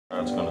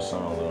how it's gonna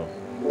sound though.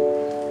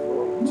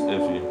 It's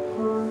iffy.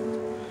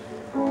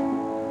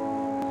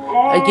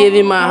 I gave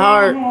you my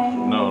heart.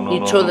 No,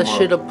 you tore that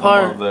shit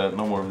apart.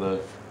 No more of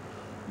that.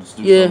 Let's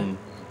do something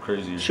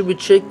crazy. Should we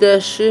trick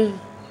that shit?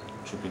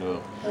 Trick it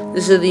up.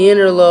 This is the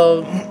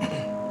interlude.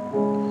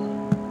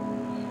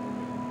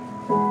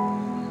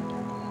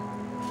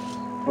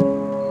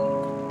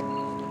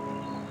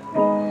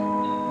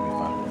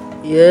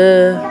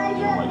 Yeah.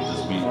 You don't like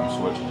this beat? I'm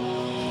switching.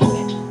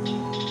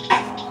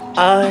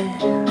 I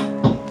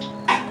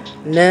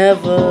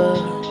never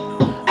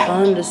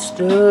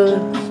understood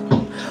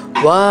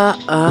why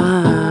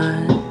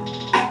I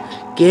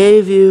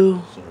gave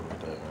you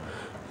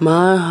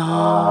my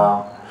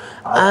heart.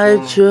 I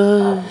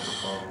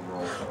just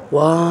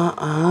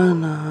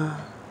wanna.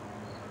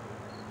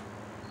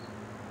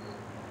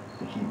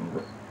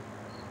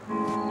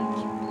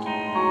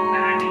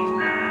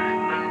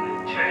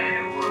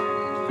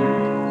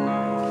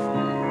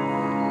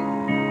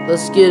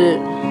 Let's get it.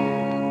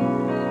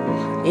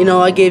 You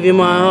know, I gave you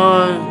my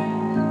heart.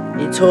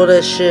 You told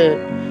that shit.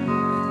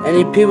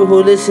 Any people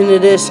who listen to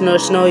this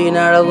know you're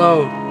not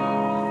alone.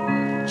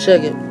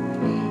 Check it.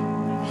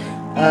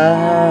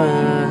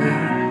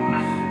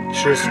 I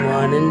just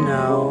wanna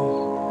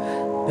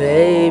know,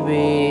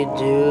 baby,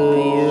 do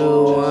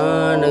you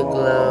wanna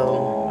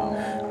glow?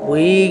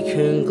 We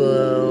can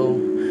glow,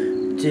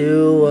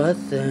 do a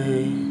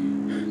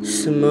thing,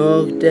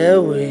 smoke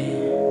that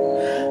weed,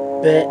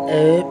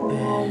 baby.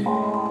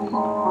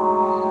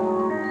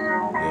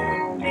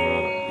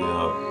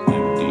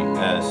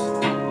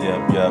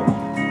 Yup.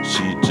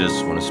 She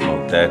just wanna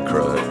smoke that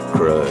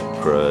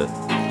crud.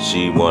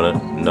 She wanna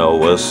know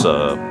what's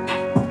up.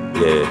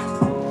 Yeah.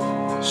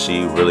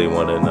 She really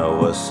wanna know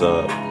what's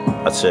up.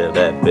 I said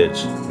that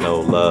bitch,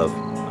 no love.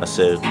 I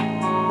said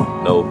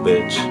no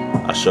bitch.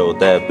 I showed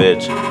that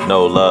bitch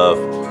no love.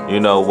 You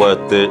know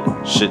what this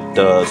shit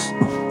does?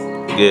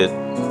 Yeah.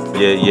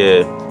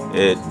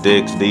 It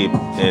digs deep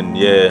and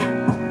yeah,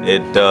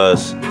 it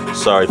does.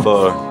 Sorry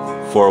for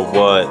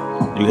what?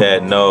 You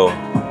had no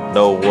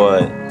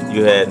what?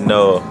 You had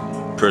no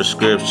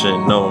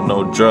prescription,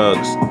 no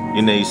drugs.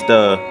 You need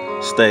to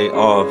stay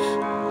off.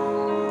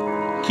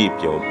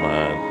 Keep your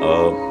mind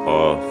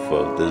off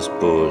of this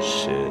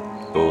bullshit.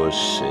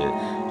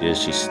 Yeah,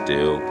 she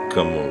still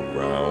come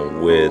around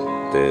with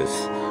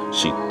this.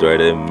 She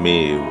threatened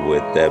me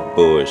with that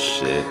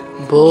bullshit.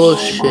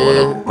 She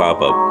wanna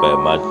pop up at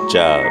my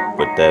job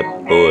with that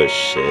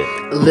bullshit.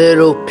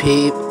 Little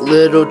Peep,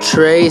 little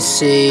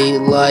Tracy,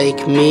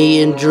 like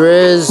me and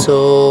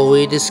Drizzle,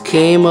 we just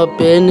came up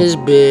in this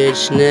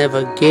bitch,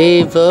 never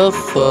gave a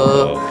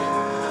fuck.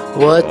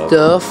 What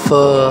the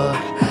fuck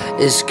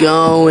is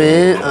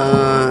going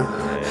on?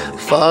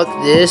 Fuck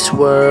this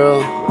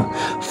world,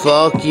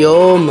 fuck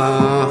your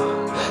mom.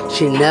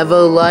 She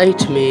never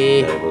liked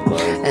me,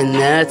 and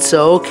that's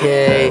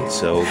okay.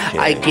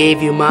 I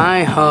gave you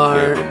my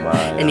heart,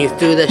 and you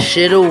threw that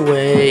shit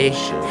away.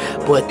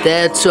 But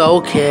that's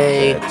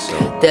okay.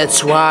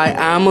 That's why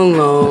I'm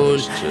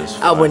alone.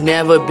 I would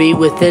never be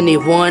with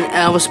anyone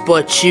else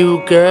but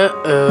you, girl.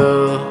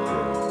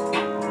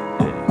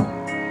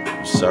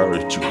 Sorry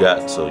that you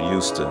got so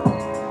used to.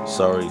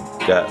 Sorry you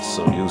got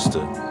so used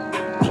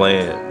to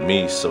playing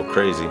me so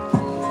crazy.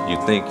 You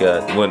think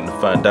I wouldn't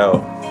find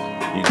out?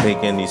 You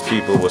thinking these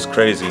people was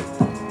crazy?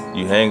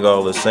 You hang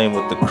all the same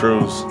with the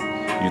crews.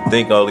 You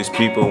think all these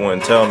people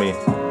wouldn't tell me?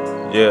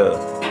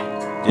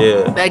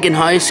 Yeah. Back in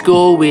high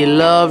school, we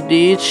loved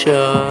each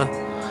other,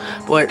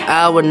 but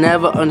I would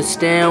never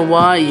understand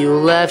why you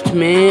left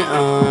me.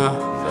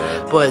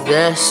 But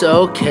that's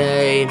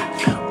okay.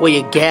 Where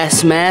your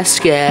gas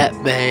mask at,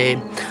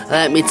 babe?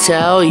 Let me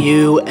tell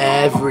you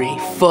every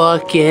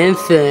fucking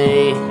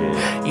thing.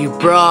 You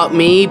brought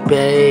me,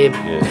 babe,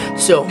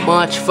 so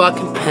much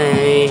fucking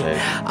pain.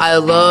 I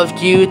loved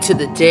you till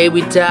the day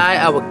we die.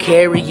 I will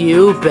carry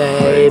you,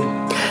 babe.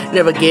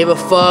 Never gave a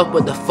fuck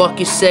what the fuck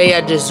you say.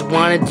 I just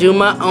wanna do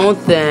my own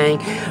thing.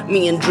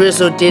 Me and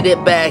Drizzle did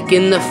it back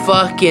in the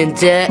fucking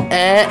day.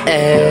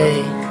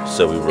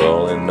 So we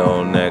rolling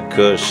on that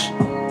kush.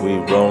 We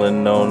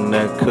rolling on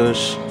that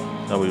kush.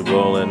 Now we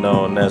rolling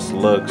on that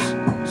looks.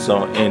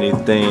 So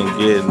anything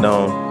getting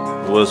on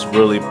was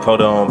really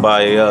put on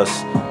by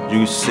us.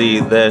 You see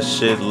that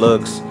shit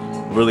looks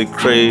really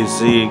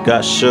crazy.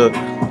 Got shook.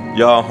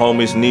 Y'all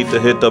homies need to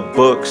hit the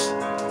books.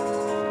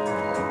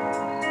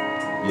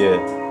 Yeah,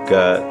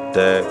 got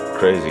that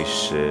crazy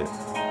shit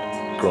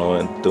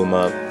growing through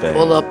my veins.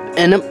 Pull up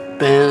in the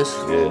Benz.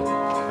 Yeah,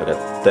 I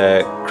got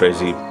that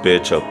crazy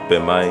bitch up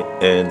in my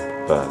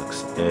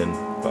inbox.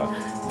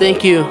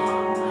 Thank you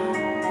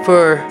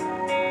for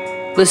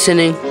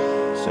listening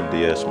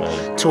MDS,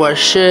 man. to our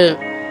shit,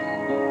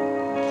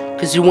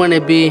 cause you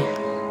wouldn't be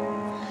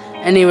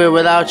anywhere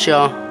without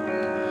y'all.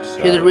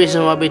 You're the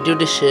reason why we do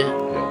this shit.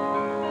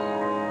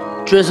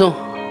 Yeah. Drizzle,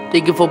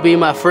 thank you for being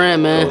my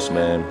friend, man. Close,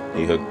 man.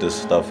 He hooked this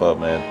stuff up,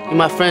 man. You're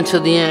my friend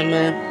till the end,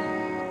 man.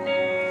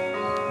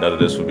 None of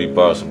this would be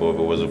possible if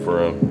it wasn't for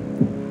him.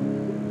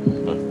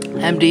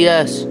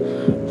 MDS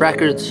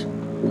Records.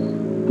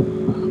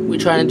 We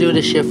trying to do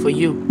this shit for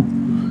you.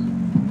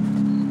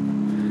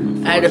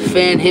 I had a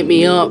fan hit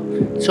me up,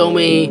 told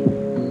me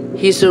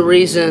he's the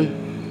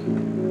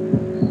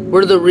reason,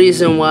 we're the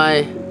reason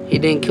why he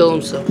didn't kill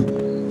himself.